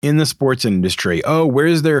in the sports industry. Oh,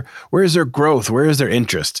 where's their growth? Where is their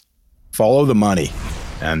interest? Follow the money.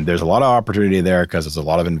 And there's a lot of opportunity there because there's a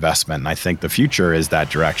lot of investment. And I think the future is that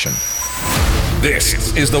direction.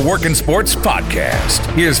 This is the WorkInSports podcast.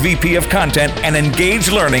 Here's VP of Content and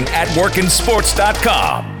Engaged Learning at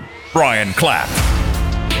WorkInSports.com, Brian Clapp.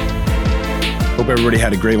 Hope everybody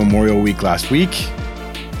had a great Memorial Week last week.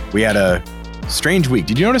 We had a strange week.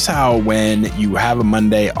 Did you notice how when you have a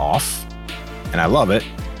Monday off, and I love it,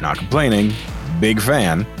 not complaining, big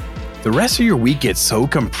fan, the rest of your week gets so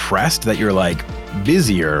compressed that you're like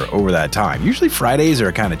busier over that time. Usually Fridays are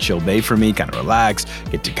a kind of chill day for me, kind of relax,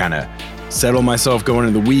 get to kind of settle myself going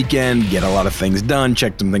into the weekend, get a lot of things done,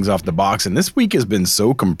 check some things off the box. And this week has been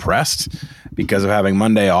so compressed because of having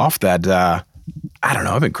Monday off that, I don't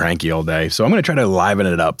know, I've been cranky all day. So I'm going to try to liven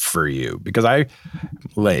it up for you because I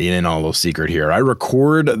let you in on a little secret here. I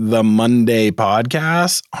record the Monday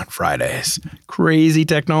podcast on Fridays. Crazy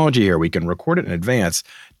technology here. We can record it in advance,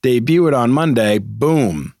 debut it on Monday,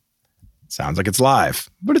 boom. Sounds like it's live,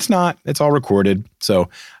 but it's not. It's all recorded. So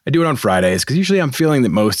I do it on Fridays because usually I'm feeling the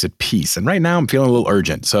most at peace. And right now I'm feeling a little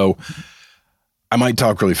urgent. So I might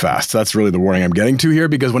talk really fast. That's really the warning I'm getting to here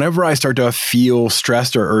because whenever I start to feel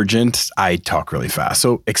stressed or urgent, I talk really fast.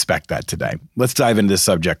 So expect that today. Let's dive into this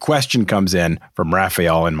subject. Question comes in from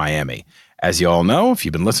Rafael in Miami. As you all know, if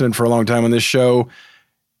you've been listening for a long time on this show,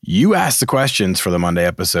 you ask the questions for the Monday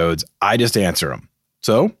episodes. I just answer them.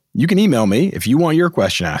 So you can email me if you want your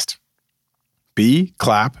question asked.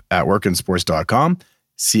 bclapp@workinsports.com,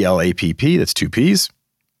 CLAPP, that's 2 P's.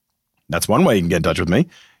 That's one way you can get in touch with me.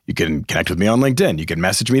 You can connect with me on LinkedIn. You can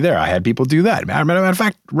message me there. I had people do that. Matter of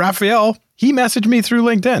fact, Rafael, he messaged me through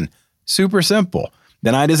LinkedIn. Super simple.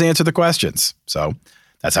 Then I just answer the questions. So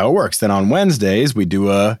that's how it works. Then on Wednesdays, we do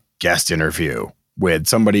a guest interview with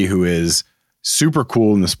somebody who is super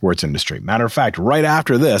cool in the sports industry. Matter of fact, right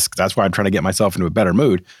after this, 'cause that's why I'm trying to get myself into a better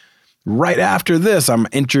mood, right after this, I'm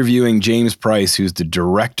interviewing James Price, who's the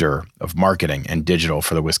director of marketing and digital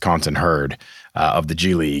for the Wisconsin Herd of the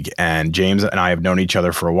G League. And James and I have known each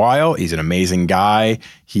other for a while. He's an amazing guy.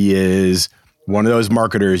 He is one of those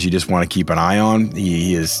marketers you just want to keep an eye on.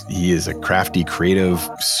 He is a crafty, creative,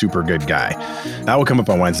 super good guy. That will come up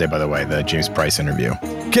on Wednesday, by the way, the James Price interview.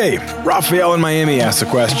 Okay, Rafael in Miami asks a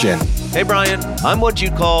question. Hey, Brian, I'm what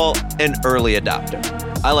you'd call an early adopter.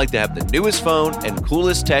 I like to have the newest phone and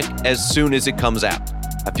coolest tech as soon as it comes out.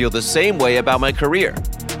 I feel the same way about my career.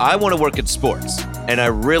 I want to work in sports, and I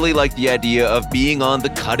really like the idea of being on the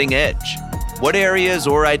cutting edge. What areas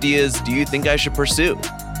or ideas do you think I should pursue?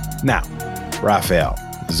 Now, Rafael,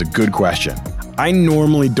 this is a good question. I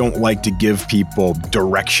normally don't like to give people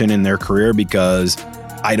direction in their career because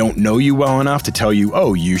I don't know you well enough to tell you,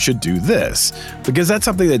 oh, you should do this, because that's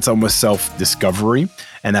something that's almost self-discovery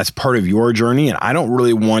and that's part of your journey. And I don't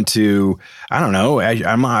really want to, I don't know, I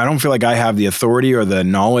don't feel like I have the authority or the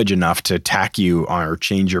knowledge enough to tack you on or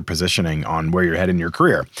change your positioning on where you're headed in your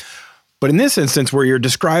career. But in this instance, where you're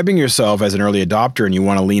describing yourself as an early adopter and you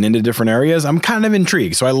want to lean into different areas, I'm kind of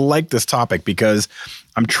intrigued. So I like this topic because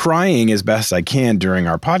I'm trying as best I can during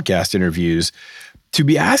our podcast interviews to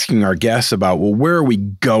be asking our guests about, well, where are we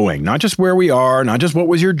going? Not just where we are, not just what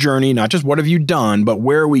was your journey, not just what have you done, but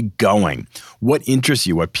where are we going? What interests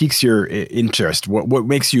you? What piques your interest? What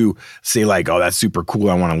makes you say like, oh, that's super cool,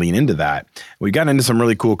 I want to lean into that? We got into some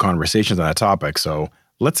really cool conversations on that topic. So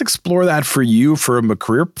let's explore that for you from a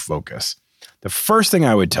career focus. The first thing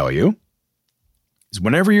I would tell you is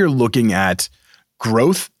whenever you're looking at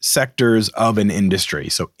growth sectors of an industry.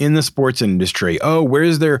 So in the sports industry, oh,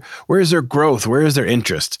 where's their growth? Where is their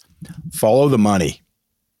interest? Follow the money.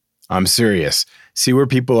 I'm serious. See where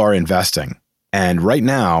people are investing. And right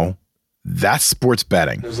now, that's sports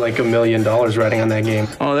betting. There's like $1 million riding on that game.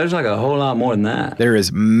 Oh, there's like a whole lot more than that. There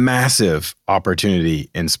is massive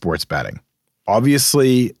opportunity in sports betting.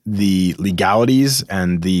 Obviously, the legalities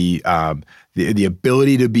and the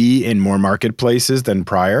ability to be in more marketplaces than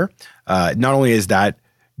prior. Not only is that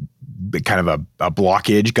kind of a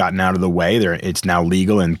blockage gotten out of the way, it's now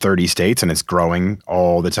legal in 30 states and it's growing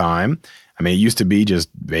all the time. I mean, it used to be just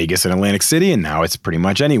Vegas and Atlantic City, and now it's pretty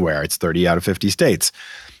much anywhere. It's 30 out of 50 states.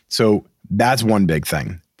 So that's one big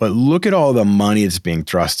thing. But look at all the money that's being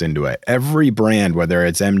thrust into it. Every brand, whether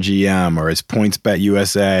it's MGM or it's PointsBet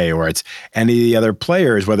USA or it's any of the other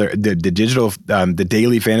players, whether the digital, the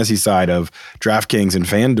daily fantasy side of DraftKings and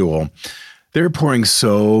FanDuel, they're pouring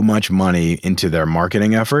so much money into their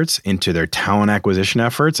marketing efforts, into their talent acquisition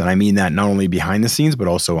efforts. And I mean that not only behind the scenes, but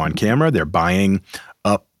also on camera. They're buying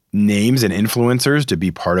up names and influencers to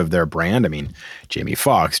be part of their brand. I mean, Jamie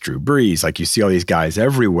Foxx, Drew Brees, like you see all these guys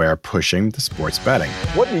everywhere pushing the sports betting.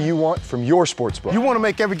 What do you want from your sportsbook? You want to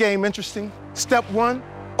make every game interesting? Step one,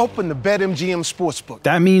 open the BetMGM Sportsbook.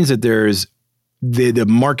 That means that there's the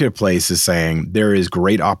marketplace is saying there is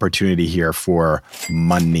great opportunity here for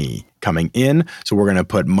money coming in. So we're going to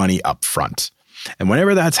put money up front. And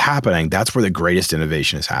whenever that's happening, that's where the greatest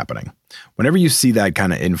innovation is happening. Whenever you see that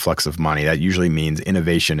kind of influx of money, that usually means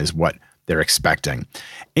innovation is what they're expecting.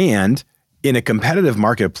 And in a competitive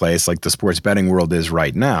marketplace like the sports betting world is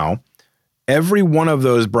right now, every one of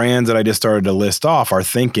those brands that I just started to list off are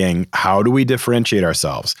thinking, how do we differentiate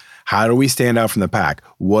ourselves? How do we stand out from the pack?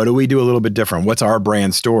 What do we do a little bit different? What's our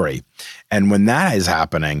brand story? And when that is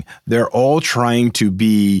happening, they're all trying to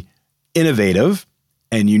be innovative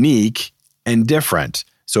and unique and different.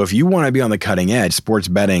 So if you want to be on the cutting edge, sports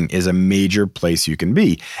betting is a major place you can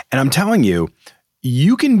be. And I'm telling you,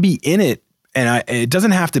 you can be in it. And it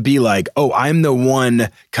doesn't have to be like, oh, I'm the one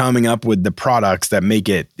coming up with the products that make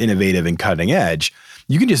it innovative and cutting edge.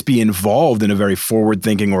 You can just be involved in a very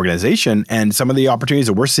forward-thinking organization. And some of the opportunities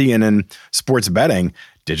that we're seeing in sports betting,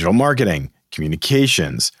 digital marketing,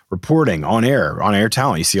 communications, reporting, on-air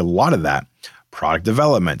talent, you see a lot of that. Product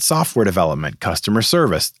development, software development, customer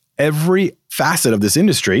service. Every facet of this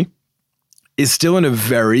industry is still in a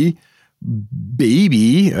very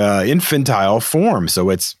baby, infantile form. So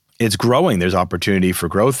it's growing. There's opportunity for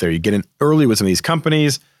growth there. You get in early with some of these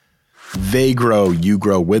companies. They grow, you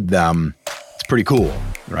grow with them. It's pretty cool,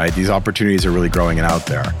 right? These opportunities are really growing and out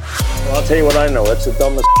there. Well, I'll tell you what I know. It's the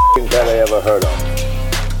dumbest bet I ever heard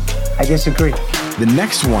of. I disagree. The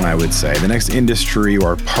next one, I would say, the next industry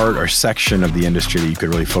or part or section of the industry that you could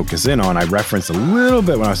really focus in on, I referenced a little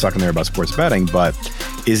bit when I was talking there about sports betting, but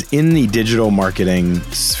is in the digital marketing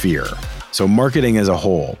sphere. So marketing as a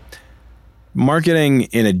whole. Marketing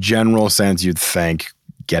in a general sense, you'd think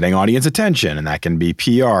getting audience attention, and that can be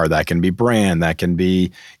PR, that can be brand, that can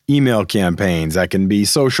be email campaigns, that can be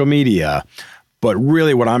social media. But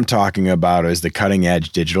really what I'm talking about is the cutting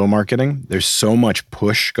edge digital marketing. There's so much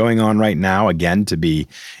push going on right now, again, to be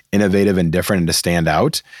innovative and different and to stand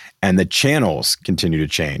out. And the channels continue to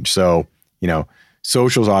change. So,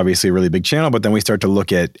 social is obviously a really big channel, but then we start to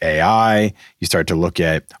look at AI. You start to look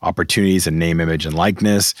at opportunities in name, image, and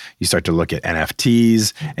likeness. You start to look at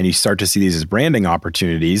NFTs, and you start to see these as branding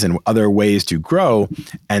opportunities and other ways to grow.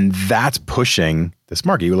 And that's pushing this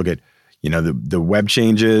market. You look at the web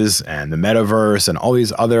changes and the metaverse and all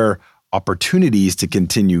these other opportunities to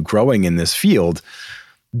continue growing in this field.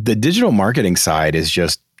 The digital marketing side is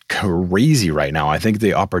just crazy right now. I think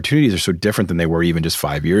the opportunities are so different than they were even just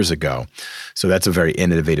 5 years ago. So that's a very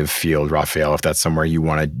innovative field, Rafael, if that's somewhere you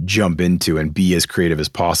want to jump into and be as creative as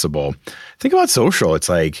possible. Think about social. It's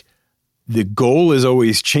like the goal is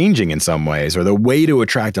always changing in some ways, or the way to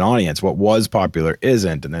attract an audience. What was popular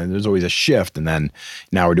isn't. And then there's always a shift. And then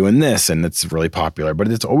now we're doing this and it's really popular. But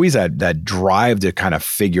it's always that drive to kind of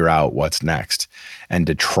figure out what's next and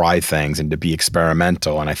to try things and to be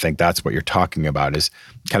experimental. And I think that's what you're talking about, is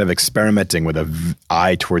kind of experimenting with an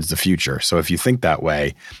eye towards the future. So if you think that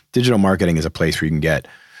way, digital marketing is a place where you can get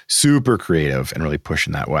super creative and really push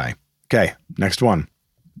in that way. Okay, next one.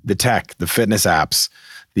 The tech, the fitness apps,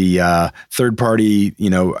 the third-party,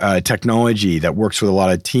 technology that works with a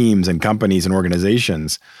lot of teams and companies and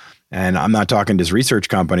organizations. And I'm not talking just research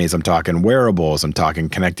companies. I'm talking wearables. I'm talking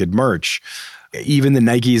connected merch. Even the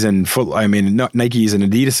Nikes and Nikes and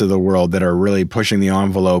Adidas of the world that are really pushing the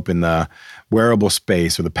envelope in the wearable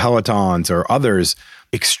space, or the Pelotons or others,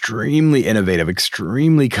 extremely innovative,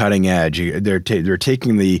 extremely cutting edge. They're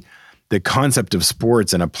taking the concept of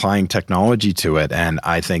sports and applying technology to it. And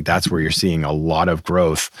I think that's where you're seeing a lot of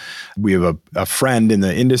growth. We have a friend in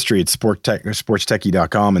the industry at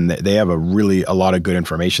sportstechie.com, and they have a lot of good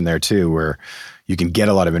information there too, where you can get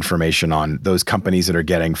a lot of information on those companies that are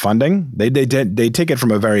getting funding. They take it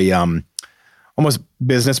from a very almost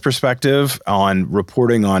business perspective on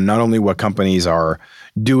reporting on not only what companies are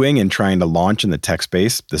doing and trying to launch in the tech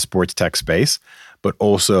space, the sports tech space, but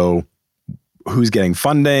also who's getting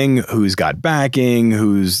funding, who's got backing,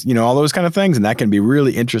 who's, all those kind of things. And that can be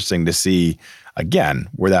really interesting to see, again,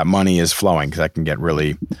 where that money is flowing, because that can get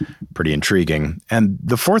really pretty intriguing. And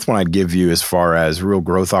the fourth one I'd give you as far as real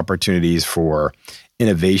growth opportunities for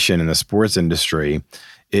innovation in the sports industry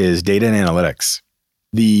is data and analytics.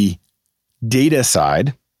 The data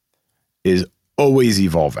side is always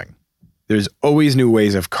evolving. There's always new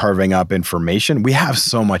ways of carving up information. We have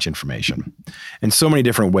so much information and so many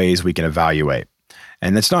different ways we can evaluate.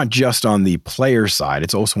 And it's not just on the player side,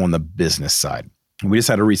 it's also on the business side. We just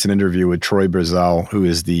had a recent interview with Troy Brazell, who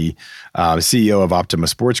is the CEO of Optima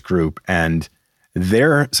Sports Group, and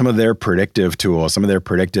some of their predictive tools, some of their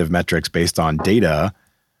predictive metrics based on data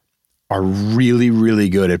are really, really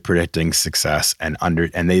good at predicting success. And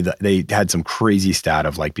they had some crazy stat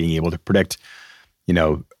of like being able to predict,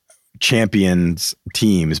 champions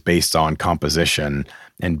teams based on composition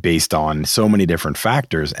and based on so many different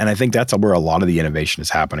factors. And I think that's where a lot of the innovation is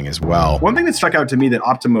happening as well. One thing that stuck out to me that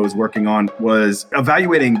Optima was working on was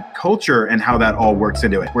evaluating culture and how that all works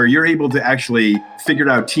into it, where you're able to actually figure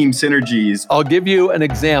out team synergies. I'll give you an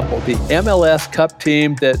example. The MLS Cup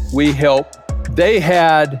team that we helped, they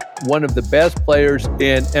had one of the best players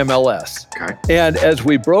in MLS. Okay. And as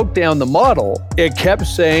we broke down the model, it kept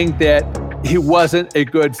saying that he wasn't a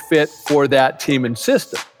good fit for that team and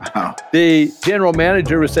system. Wow. The general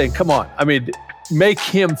manager was saying, come on, make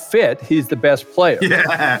him fit. He's the best player.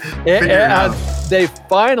 Yeah. And they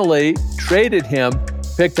finally traded him,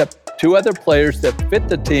 picked up 2 other players that fit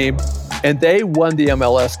the team, and they won the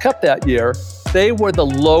MLS Cup that year. They were the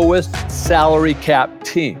lowest salary cap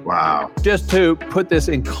team. Wow. Just to put this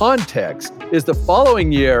in context, is the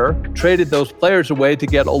following year traded those players away to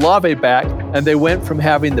get Olave back, and they went from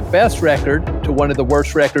having the best record to one of the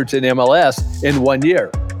worst records in MLS in 1 year.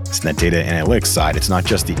 It's that data analytics side. It's not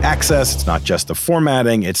just the access. It's not just the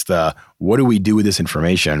formatting. It's the what do we do with this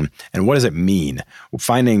information and what does it mean?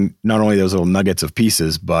 Finding not only those little nuggets of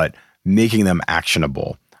pieces, but making them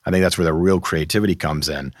actionable. I think that's where the real creativity comes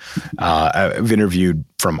in. I've interviewed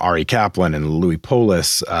from Ari Kaplan and Louis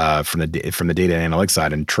Polis from the data analytics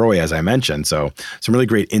side, and Troy, as I mentioned. So some really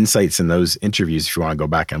great insights in those interviews if you want to go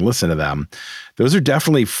back and listen to them. Those are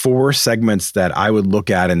definitely 4 segments that I would look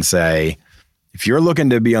at and say, if you're looking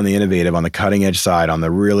to be on the innovative, on the cutting edge side, on the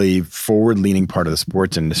really forward-leaning part of the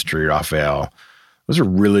sports industry, Rafael, those are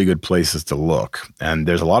really good places to look. And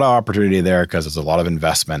there's a lot of opportunity there because there's a lot of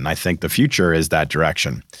investment. And I think the future is that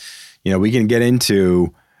direction. We can get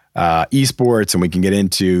into esports and we can get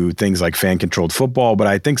into things like fan-controlled football, but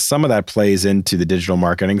I think some of that plays into the digital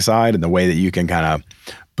marketing side and the way that you can kind of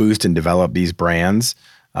boost and develop these brands.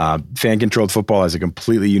 Fan-controlled football has a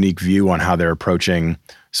completely unique view on how they're approaching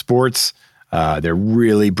sports. They're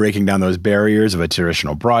really breaking down those barriers of a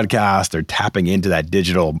traditional broadcast. They're tapping into that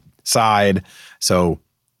digital side. So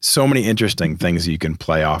many interesting things you can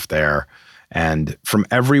play off there. And from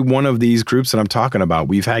every one of these groups that I'm talking about,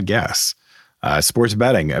 we've had guests. Sports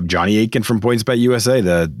betting, Johnny Aitken from PointsBet USA,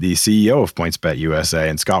 the CEO of PointsBet USA,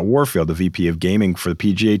 and Scott Warfield, the VP of gaming for the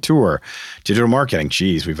PGA Tour. Digital marketing,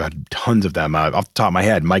 geez, we've had tons of them. Off the top of my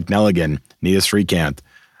head, Mike Nelligan, Nita Srikanth,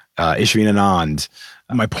 Ishvin Anand.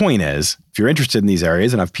 My point is, if you're interested in these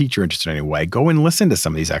areas, and I've piqued your interest in any way, go and listen to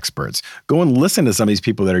some of these experts. Go and listen to some of these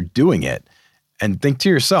people that are doing it and think to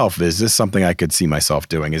yourself, is this something I could see myself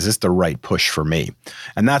doing? Is this the right push for me?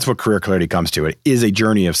 And that's what Career Clarity comes to. It is a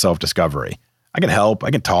journey of self-discovery. I can help,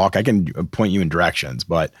 I can talk, I can point you in directions,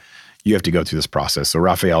 but you have to go through this process. So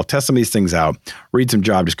Rafael, test some of these things out, read some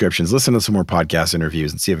job descriptions, listen to some more podcast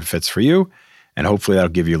interviews and see if it fits for you. And hopefully that'll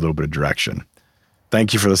give you a little bit of direction.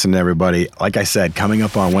 Thank you for listening, everybody. Like I said, coming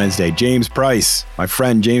up on Wednesday, James Price, my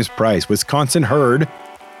friend James Price, Wisconsin Herd,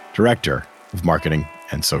 Director of Marketing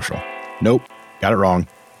and Social. Nope, got it wrong.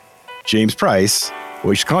 James Price,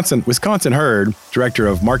 Wisconsin Herd, Director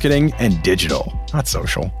of Marketing and Digital, not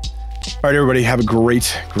Social. All right, everybody, have a great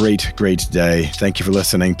day. Thank you for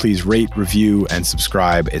listening. Please rate, review, and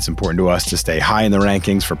subscribe. It's important to us to stay high in the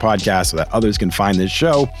rankings for podcasts so that others can find this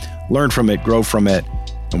show, learn from it, grow from it,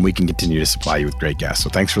 and we can continue to supply you with great guests. So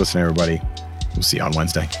thanks for listening, everybody. We'll see you on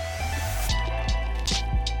Wednesday.